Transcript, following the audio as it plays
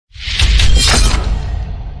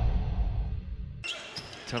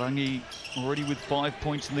Tarangi already with 5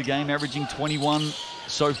 points in the game, averaging 21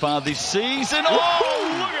 so far this season. Oh,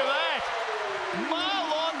 look at that!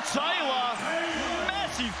 Marlon Taylor,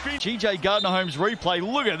 massive finish. GJ Gardner-Holmes replay,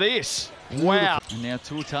 look at this. Wow. And now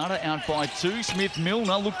Tuatara out by 2. Smith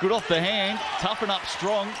Milner looked good off the hand. Toughen up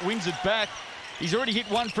strong, wins it back. He's already hit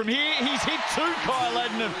one from here. He's hit 2, Kyle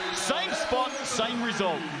Adnam. Same spot, same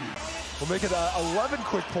result. We'll make it 11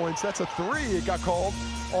 quick points. That's a 3. It got called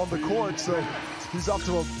on the court, so he's up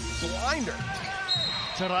to a blinder.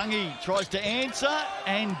 Tarangi tries to answer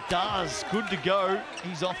and does. Good to go.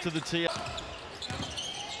 He's off to the tee.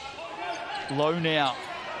 Low now.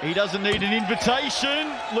 He doesn't need an invitation.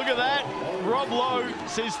 Look at that. Rob Lowe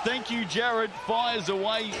says, thank you, Jared. Fires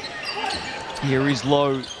away. Here is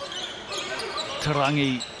Lowe.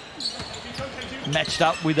 Tarangi matched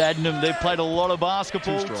up with Adnam. They've played a lot of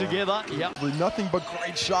basketball together. Yep. Nothing but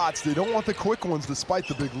great shots. They don't want the quick ones despite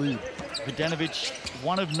the big lead. Vodanovic,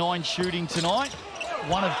 1 of 9 shooting tonight.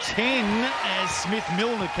 1 of 10 as Smith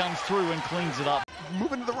Milner comes through and cleans it up.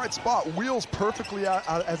 Moving to the right spot. Wheels perfectly out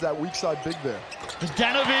as that weak side big there.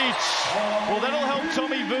 Vodanovic. Well, that'll help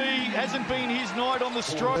Tommy V. Hasn't been his night on the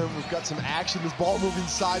stroke. And we've got some action. This ball moving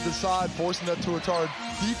side to side, forcing that Tuatara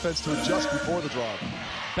defense to adjust before the drive.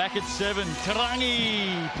 Back at 7.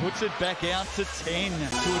 Tarangi puts it back out to 10.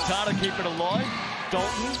 Tuatara keep it alive.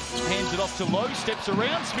 Dalton hands it off to Lowe. Steps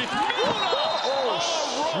around. Smith Milner.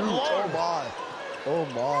 Rob Lowe. Oh my. Oh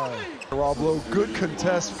my. Rob Lowe, good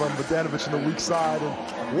contest from Vodanovic on the weak side,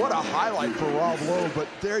 and what a highlight for Rob Lowe. But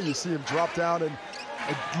there you see him drop down, and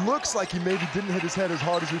it looks like he maybe didn't hit his head as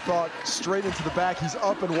hard as we thought. Straight into the back, he's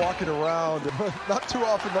up and walking around. Not too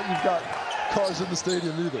often that you've got cars in the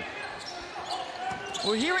stadium either.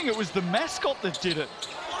 We're hearing it was the mascot that did it.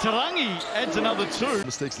 Tarangi adds another 2.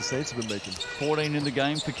 Mistakes the Saints have been making. 14 in the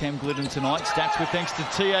game for Cam Glidden tonight. Stats were thanks to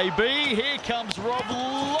TAB. Here comes Rob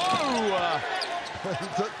Lowe.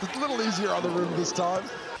 A little easier on the rim this time.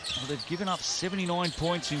 Well, they've given up 79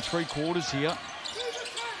 points in 3 quarters here.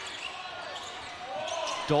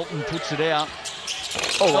 Dalton puts it out.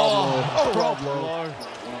 Rob Lowe.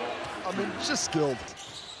 I mean, just skilled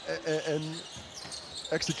and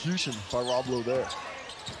execution by Rob Lowe there.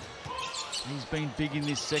 He's been big in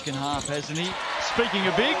this second half, hasn't he? Speaking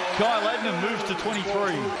of big, Kyle Adnam moves to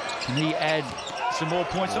 23. Can he add some more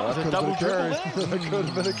points? That was a double dribble there. That could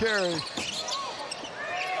have been a carry.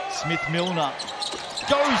 Smith Milner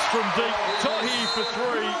goes from deep. Tahi for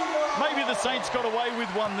 3. Maybe the Saints got away with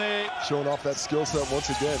one there. Showing off that skill set once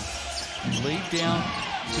again. Lead down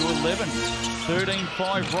to 11.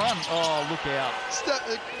 13-5 run. Oh, look out.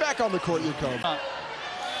 Back on the court you come.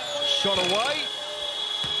 Shot away.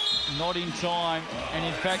 Not in time. And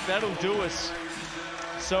in fact, that'll do us.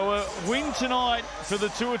 So a win tonight for the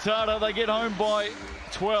Tuatara. They get home by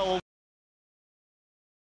 12.